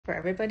For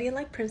everybody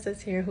like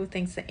Princess here who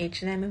thinks the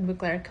H&M and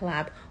Mugler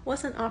collab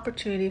was an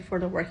opportunity for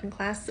the working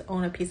class to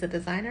own a piece of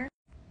designer,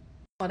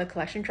 well, the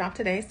collection dropped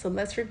today, so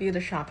let's review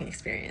the shopping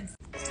experience.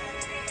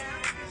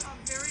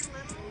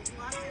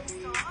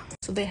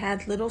 So they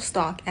had little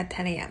stock at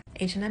 10 a.m.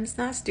 H&M is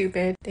not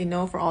stupid. They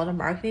know for all the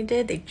marketing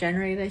did, they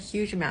generated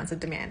huge amounts of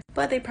demand.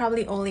 But they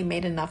probably only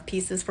made enough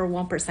pieces for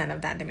 1%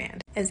 of that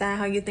demand. Is that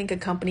how you think a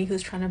company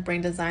who's trying to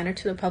bring designer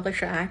to the public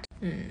should act?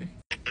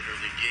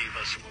 Literally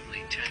gave us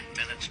only 10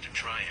 minutes to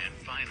try and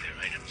find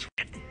their items.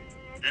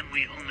 Then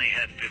we only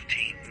had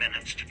 15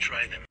 minutes to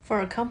try them. For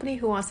a company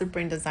who wants to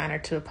bring designer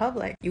to the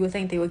public, you would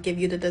think they would give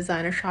you the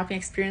designer shopping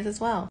experience as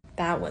well.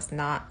 That was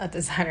not a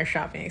designer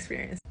shopping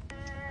experience.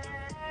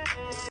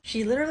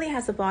 She literally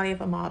has the body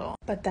of a model,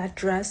 but that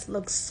dress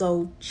looks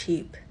so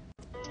cheap.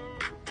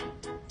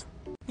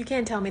 You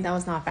can't tell me that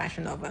was not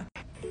Fashion Nova.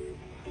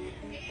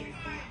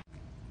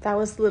 That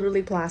was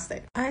literally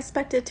plastic. I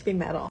expected it to be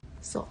metal.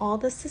 So all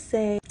this to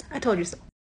say, I told you so.